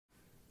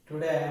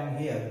Today I am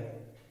here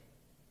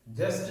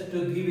just to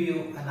give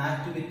you an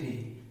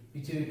activity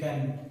which you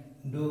can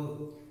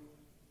do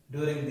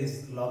during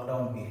this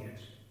lockdown period.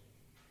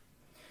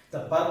 The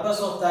purpose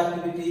of the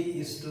activity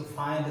is to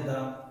find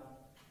the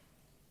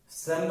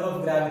center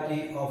of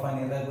gravity of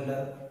an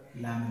irregular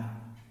lamina.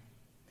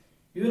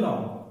 You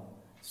know,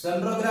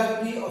 center of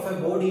gravity of a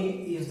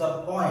body is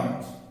the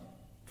point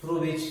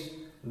through which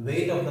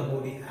weight of the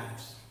body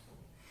acts.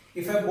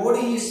 If a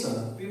body is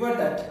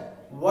pivoted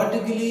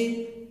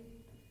vertically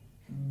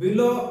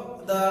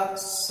below the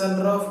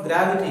center of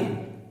gravity,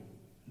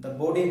 the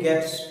body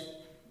gets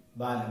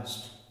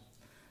balanced.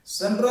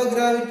 Center of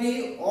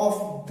gravity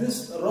of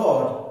this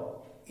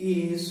rod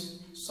is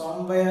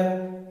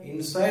somewhere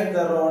inside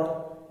the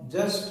rod,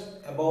 just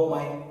above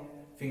my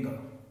finger.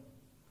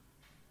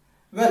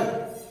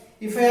 Well,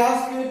 if I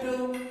ask you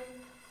to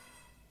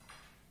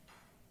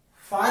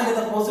find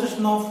the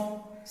position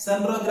of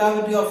center of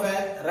gravity of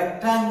a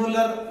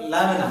rectangular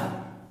lamina,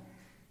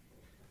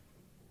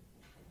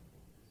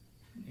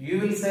 you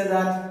will say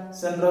that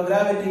center of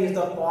gravity is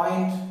the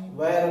point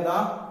where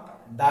the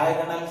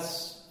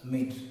diagonals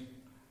meet.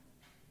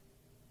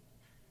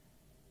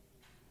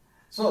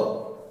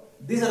 So,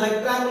 this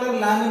rectangular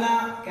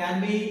lamina can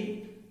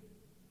be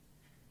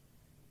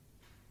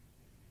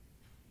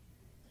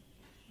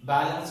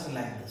balanced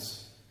like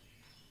this.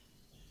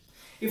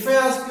 If I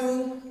ask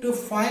you to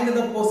find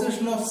the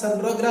position of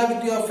center of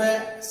gravity of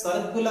a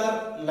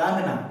circular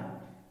lamina,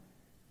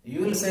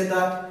 you will say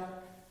that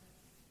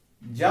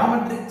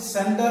geometric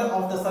center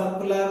of the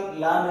circular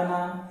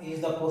lamina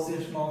is the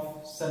position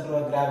of center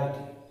of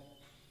gravity.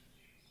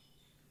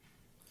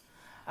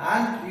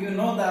 And you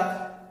know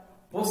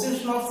that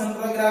position of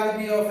center of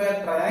gravity of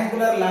a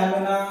triangular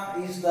lamina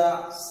is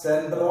the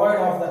centroid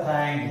of the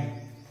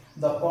triangle,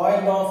 the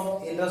point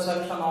of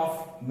intersection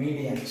of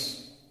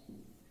medians.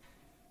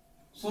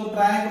 So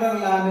triangular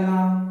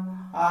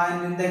lamina,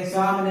 and in the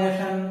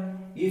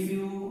examination, if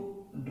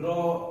you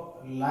draw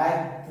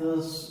like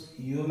this,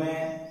 you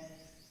may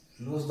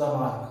lose the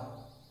mark.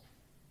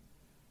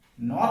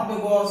 Not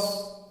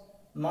because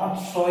not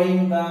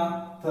showing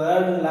the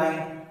third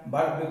line,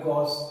 but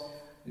because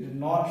you are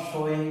not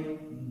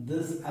showing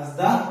this as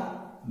the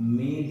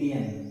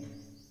median.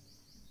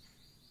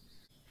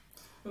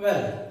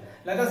 Well,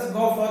 let us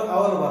go for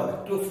our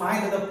work to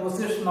find the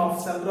position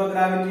of center of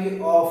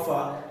gravity of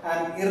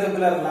an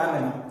irregular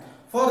lamina.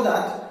 For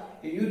that,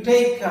 you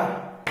take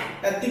a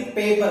thick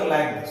paper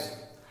like this,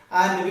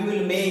 and we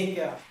will make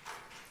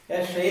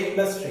a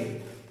shapeless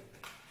shape.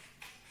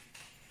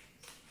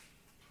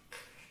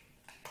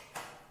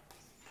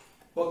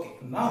 Okay,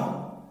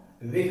 now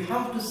we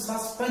have to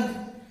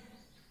suspend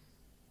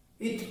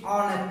it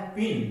on a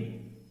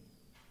pin.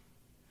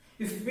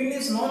 If pin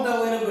is not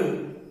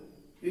available,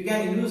 you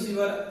can use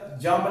your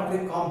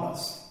geometric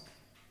compass.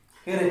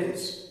 Here it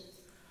is.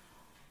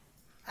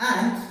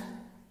 And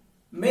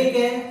make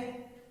a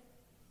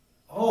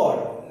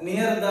hole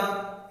near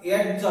the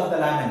edge of the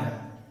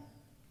lamina.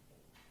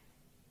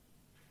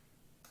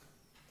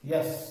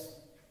 Yes.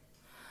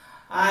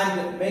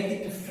 And make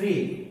it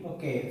free.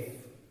 Okay.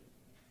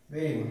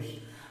 Very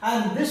good.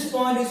 And this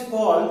point is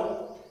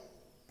called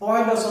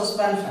point of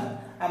suspension.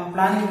 I am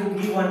planning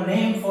to give a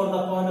name for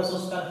the point of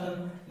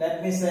suspension.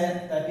 Let me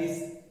say that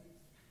is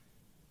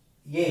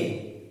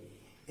A.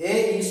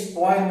 A is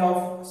point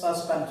of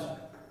suspension.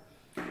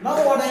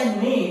 Now what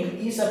I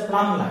need is a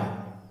plumb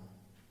line.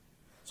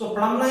 So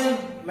plumb line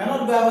may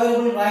not be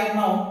available right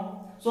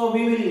now. So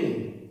we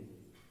will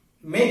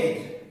make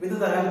it with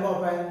the help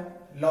of a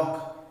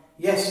lock.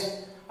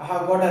 Yes, I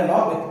have got a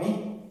lock with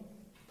me.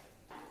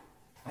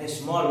 A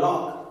small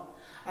lock,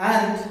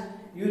 and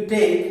you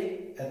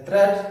take a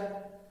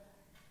thread,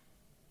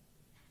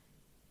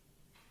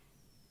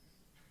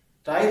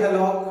 tie the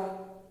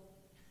lock,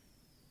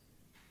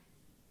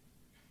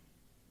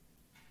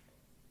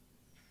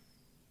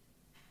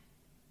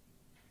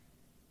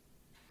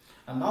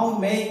 and now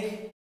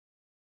make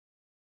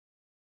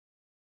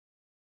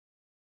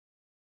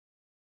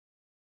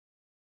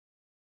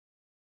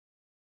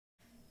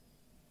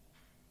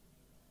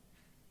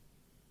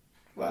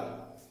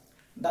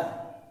done.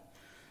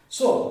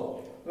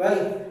 So,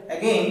 well,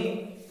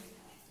 again,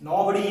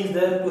 nobody is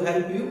there to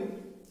help you.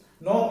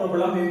 No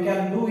problem, you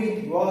can do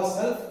it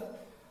yourself.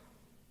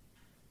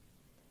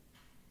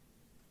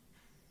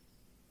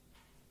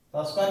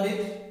 Suspend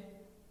it.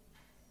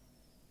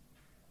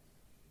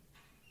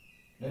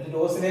 Let it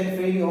oscillate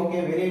freely.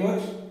 Okay, very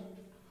good.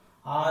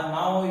 And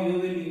now you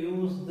will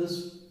use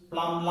this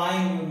plumb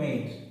line you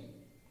made.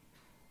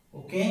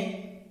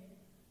 Okay.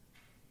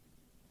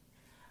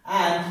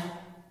 And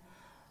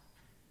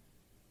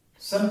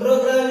center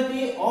of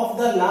gravity of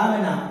the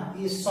lamina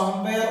is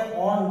somewhere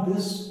on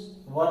this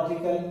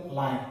vertical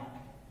line.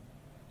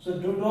 So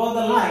to draw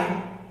the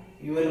line,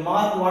 you will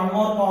mark one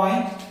more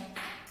point.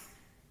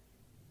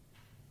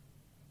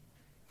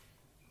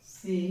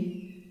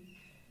 See,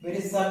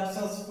 very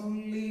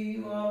successfully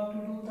you have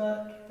to do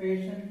that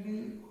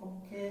patiently.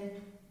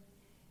 Okay.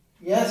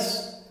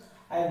 Yes,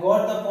 I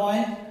got the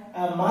point.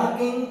 I am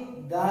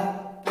marking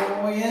that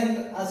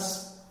point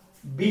as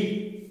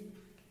B.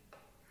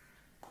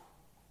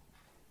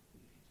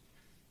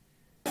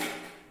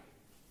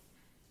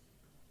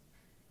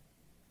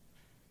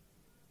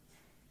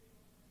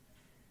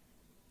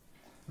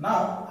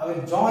 Now I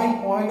will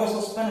join point of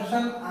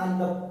suspension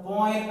and the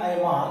point I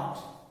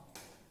marked.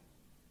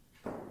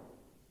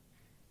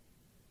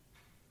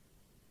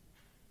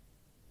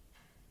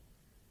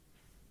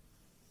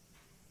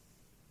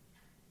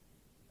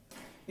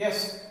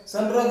 Yes,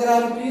 center of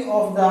gravity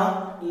of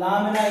the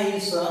lamina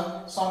is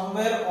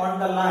somewhere on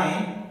the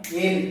line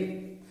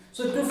A.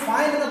 So to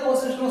find the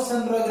position of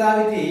center of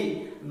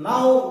gravity,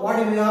 now what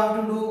do we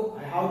have to do?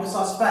 I have to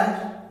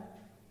suspend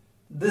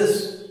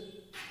this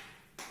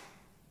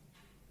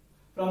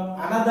from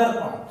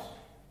another point.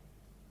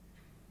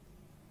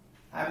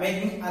 I am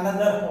making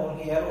another hole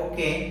here,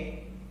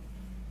 okay.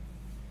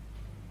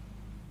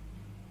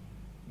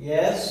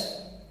 Yes.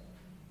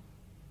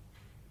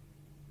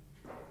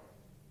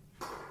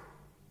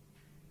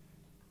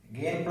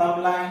 Again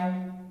plumb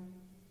line.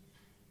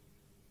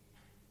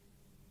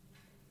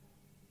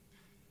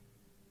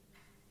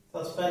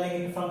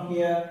 Suspending it from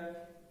here.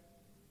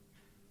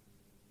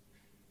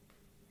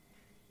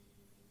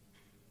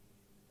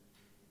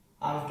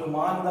 I have to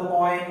mark the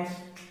point.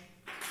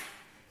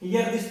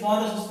 Here this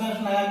point of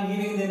suspension I am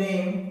giving the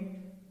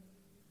name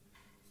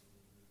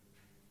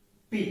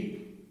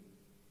P.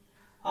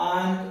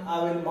 And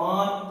I will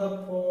mark the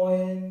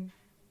point.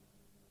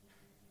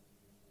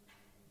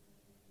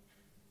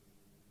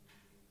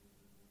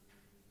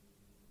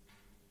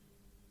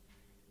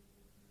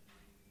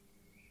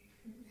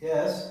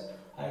 Yes,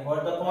 I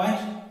got the point.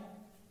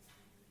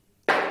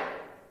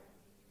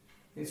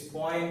 This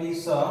point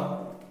is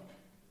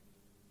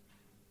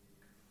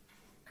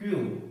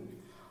Q.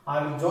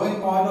 I will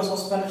join point of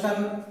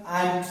suspension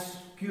and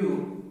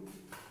Q.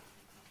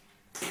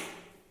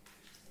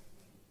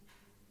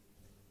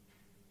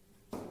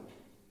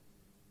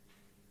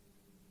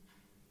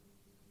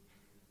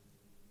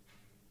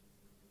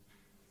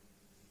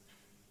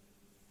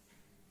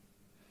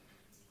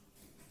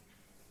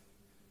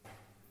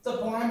 The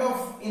point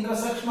of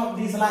intersection of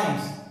these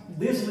lines,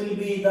 this will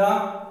be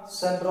the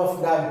center of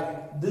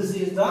gravity. This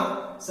is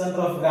the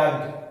center of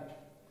gravity.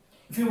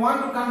 If you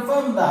want to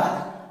confirm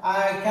that,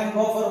 I can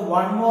go for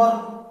one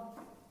more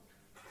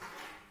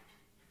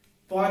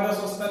point of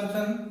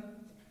suspension.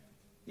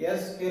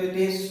 Yes, here it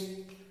is.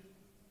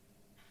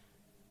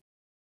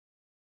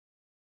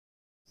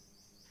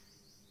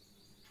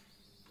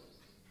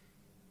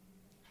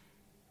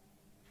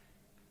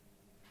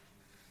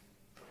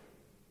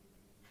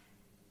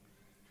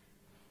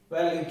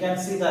 Well, you can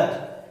see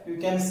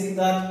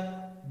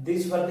that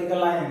this vertical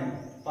line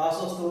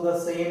passes through the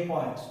same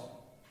point.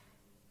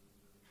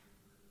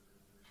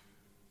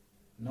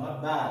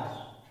 Not bad.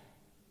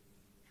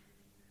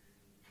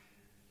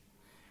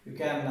 You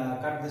can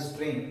cut the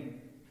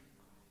string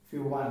if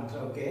you want,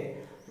 okay.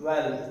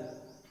 Well,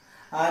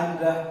 and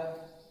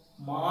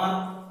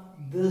mark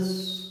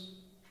this .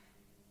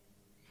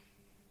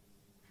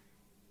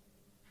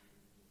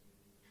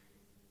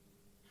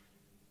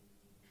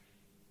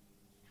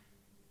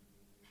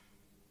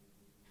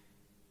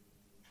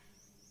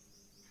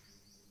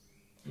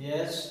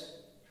 Yes,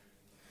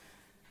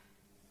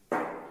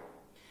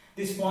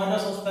 this point of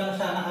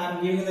suspension I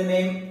am giving the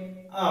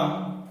name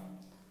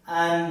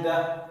and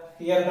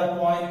here the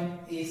point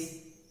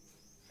is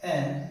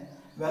N.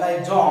 When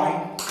I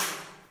join,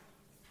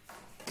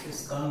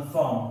 is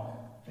confirmed.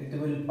 It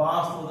will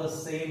pass through the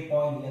same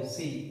point here,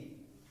 C.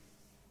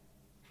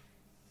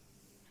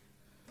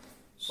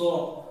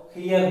 So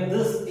here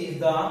this is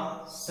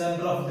the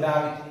center of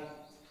gravity.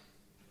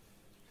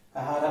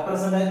 I have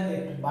represented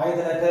it by the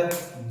letter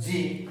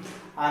G,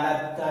 and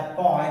at that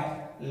point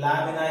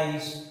lamina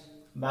is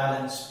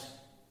balanced.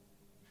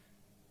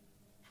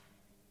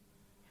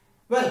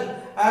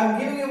 Well, I am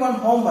giving you one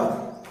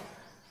homework.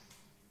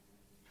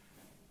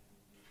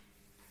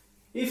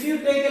 If you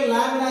take a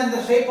lamina in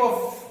the shape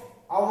of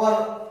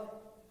our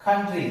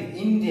country,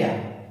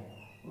 India,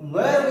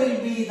 where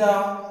will be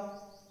the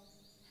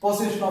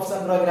position of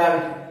center of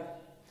gravity?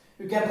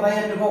 You can try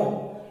at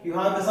home. You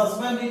have to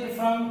suspend it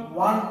from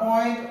one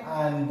point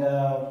and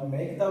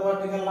make the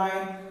vertical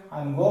line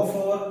and go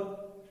for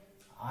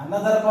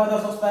another point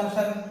of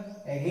suspension.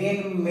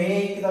 Again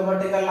make the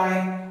vertical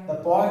line. The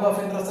point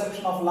of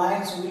intersection of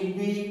lines will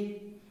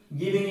be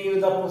giving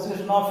you the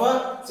position of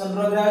a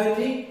center of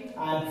gravity,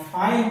 and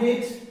find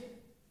it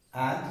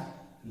and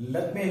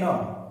let me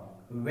know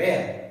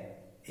where,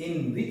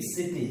 in which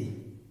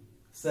city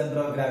center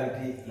of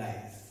gravity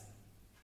lies.